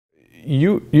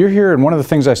You're here, and one of the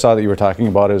things I saw that you were talking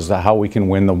about is how we can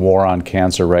win the war on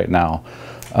cancer right now.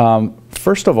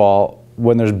 First of all,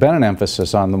 when there's been an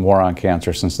emphasis on the war on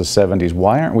cancer since the 70s,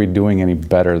 why aren't we doing any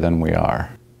better than we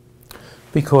are?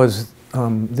 Because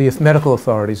the medical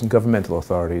authorities and governmental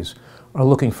authorities are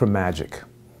looking for magic.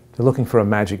 They're looking for a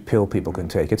magic pill people can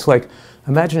take. It's like,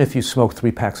 imagine if you smoked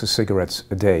 3 packs of cigarettes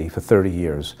a day for 30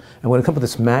 years, and when it comes to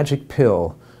this magic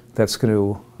pill that's going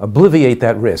to obliviate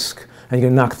that risk, and you're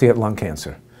going to knock out lung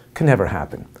cancer. Can never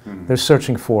happen. They're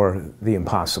searching for the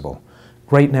impossible.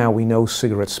 Right now, we know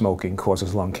cigarette smoking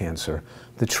causes lung cancer.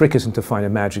 The trick isn't to find a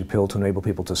magic pill to enable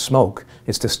people to smoke,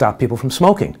 it's to stop people from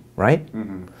smoking, right?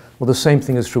 Well, the same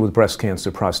thing is true with breast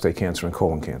cancer, prostate cancer, and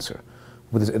colon cancer.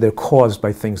 They're caused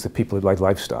by things that people like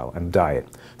lifestyle and diet.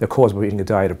 They're caused by eating a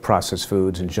diet of processed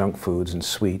foods and junk foods and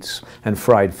sweets and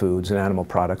fried foods and animal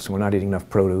products, and we're not eating enough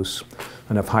produce,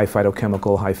 enough high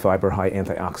phytochemical, high fiber, high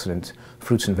antioxidant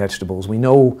fruits and vegetables. We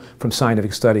know from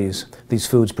scientific studies these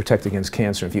foods protect against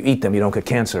cancer. If you eat them, you don't get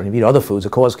cancer. And if you eat other foods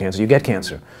that cause cancer, you get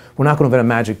cancer. We're not going to invent a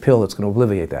magic pill that's going to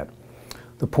obliviate that.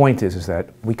 The point is that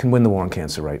we can win the war on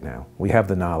cancer right now. We have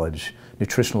the knowledge.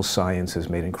 Nutritional science has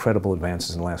made incredible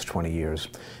advances in the last 20 years.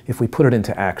 If we put it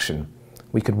into action,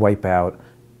 we could wipe out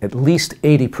at least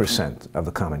 80% of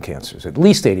the common cancers. At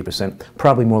least 80%,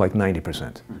 probably more like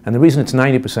 90%. And the reason it's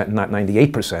 90% and not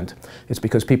 98% is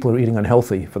because people are eating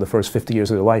unhealthy for the first 50 years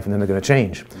of their life, and then they're going to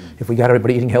change. If we got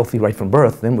everybody eating healthy right from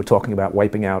birth, then we're talking about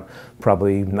wiping out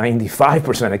probably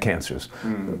 95% of cancers,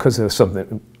 because there's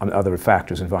something on other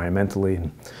factors environmentally,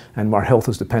 and our health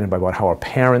is dependent by how our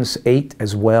parents ate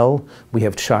as well. We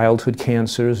have childhood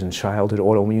cancers and childhood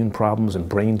autoimmune problems and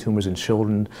brain tumors in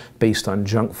children based on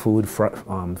junk food,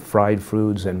 fried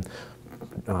foods and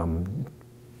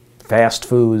fast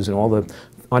foods and all the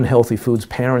unhealthy foods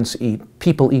parents eat,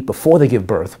 people eat before they give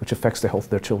birth, which affects the health of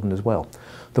their children as well.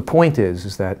 The point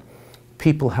is that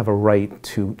people have a right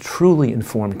to truly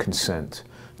informed consent,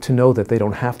 to know that they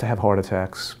don't have to have heart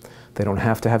attacks, they don't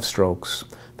have to have strokes,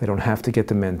 they don't have to get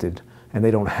demented, and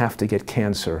they don't have to get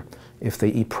cancer if they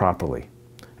eat properly.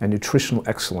 And nutritional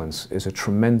excellence is a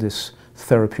tremendous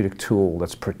therapeutic tool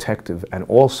that's protective and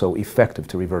also effective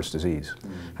to reverse disease.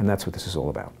 And that's what this is all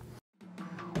about.